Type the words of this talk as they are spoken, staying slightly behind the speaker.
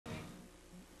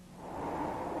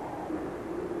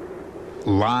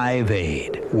Live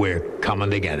Aid. We're coming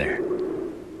together.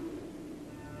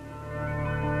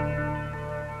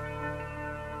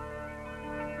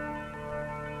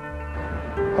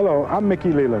 Hello, I'm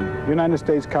Mickey Leland, United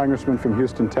States Congressman from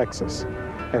Houston, Texas.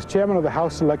 As chairman of the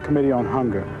House Select Committee on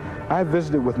Hunger, I have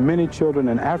visited with many children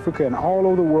in Africa and all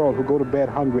over the world who go to bed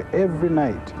hungry every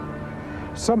night.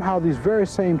 Somehow these very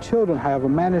same children, however,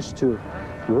 manage to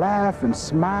laugh and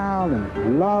smile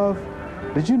and love.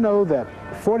 Did you know that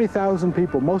 40,000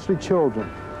 people, mostly children,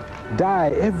 die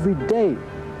every day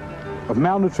of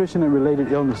malnutrition and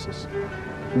related illnesses?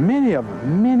 Many of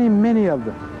them, many of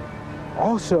them,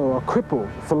 also are crippled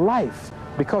for life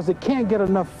because they can't get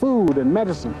enough food and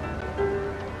medicine.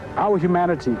 Our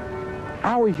humanity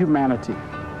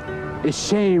is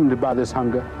shamed by this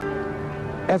hunger.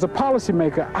 As a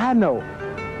policymaker, I know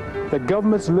that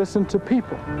governments listen to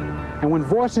people, and when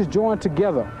voices join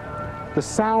together, the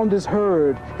sound is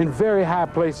heard in very high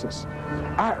places.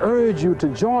 I urge you to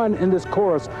join in this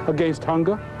chorus against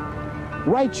hunger.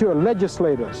 Write your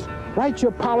legislators, write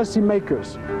your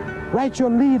policymakers, write your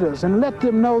leaders, and let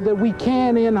them know that we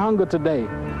can end hunger today.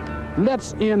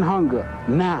 Let's end hunger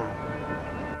now.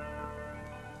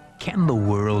 Can the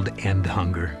world end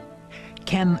hunger?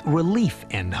 Can relief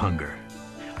end hunger?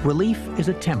 Relief is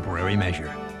a temporary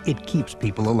measure. It keeps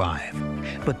people alive.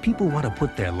 But people want to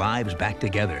put their lives back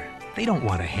together. They don't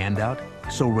want a handout,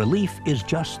 so relief is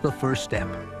just the first step.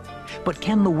 But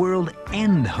can the world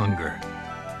end hunger?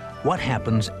 What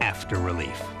happens after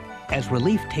relief? As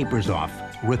relief tapers off,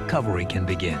 recovery can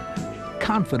begin.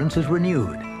 Confidence is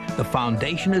renewed. The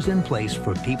foundation is in place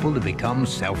for people to become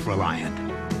self-reliant.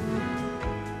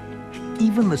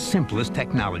 Even the simplest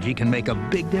technology can make a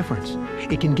big difference.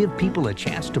 It can give people a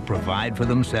chance to provide for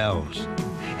themselves.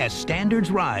 As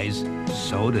standards rise,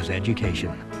 so does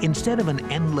education. Instead of an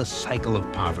endless cycle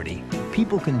of poverty,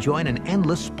 people can join an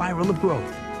endless spiral of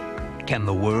growth. Can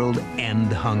the world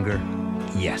end hunger?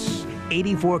 Yes.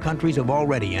 84 countries have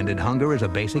already ended hunger as a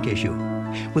basic issue.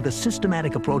 With a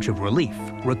systematic approach of relief,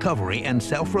 recovery, and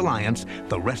self-reliance,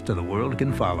 the rest of the world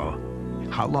can follow.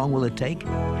 How long will it take?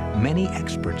 Many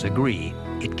experts agree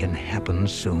it can happen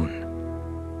soon.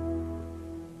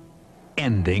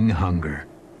 Ending hunger.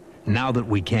 Now that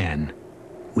we can,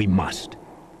 we must.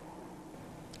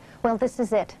 Well, this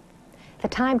is it. The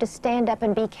time to stand up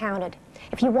and be counted.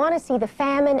 If you want to see the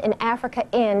famine in Africa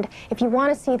end, if you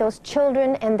want to see those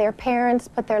children and their parents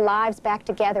put their lives back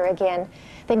together again,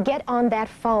 then get on that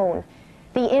phone.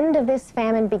 The end of this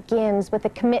famine begins with the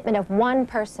commitment of one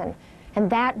person, and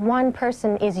that one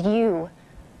person is you.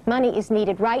 Money is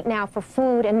needed right now for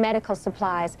food and medical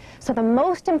supplies. So the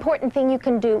most important thing you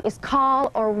can do is call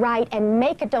or write and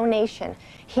make a donation.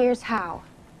 Here's how.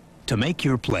 To make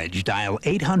your pledge, dial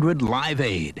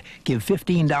 800-LIVE-AID. Give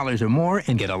 $15 or more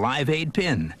and get a Live Aid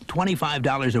pin.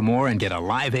 $25 or more and get a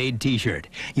Live Aid t-shirt.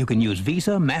 You can use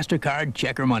Visa, MasterCard,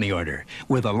 check, or money order.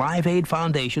 With the Live Aid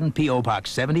Foundation, P.O.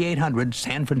 Box 7800,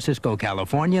 San Francisco,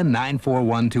 California,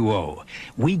 94120.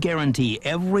 We guarantee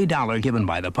every dollar given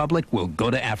by the public will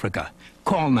go to Africa.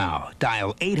 Call now.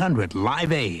 Dial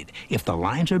 800-LIVE-AID. If the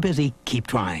lines are busy, keep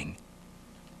trying.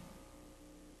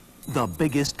 The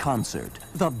biggest concert,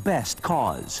 the best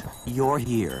cause. You're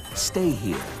here. Stay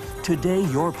here. Today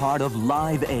you're part of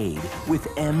Live Aid with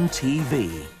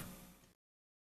MTV.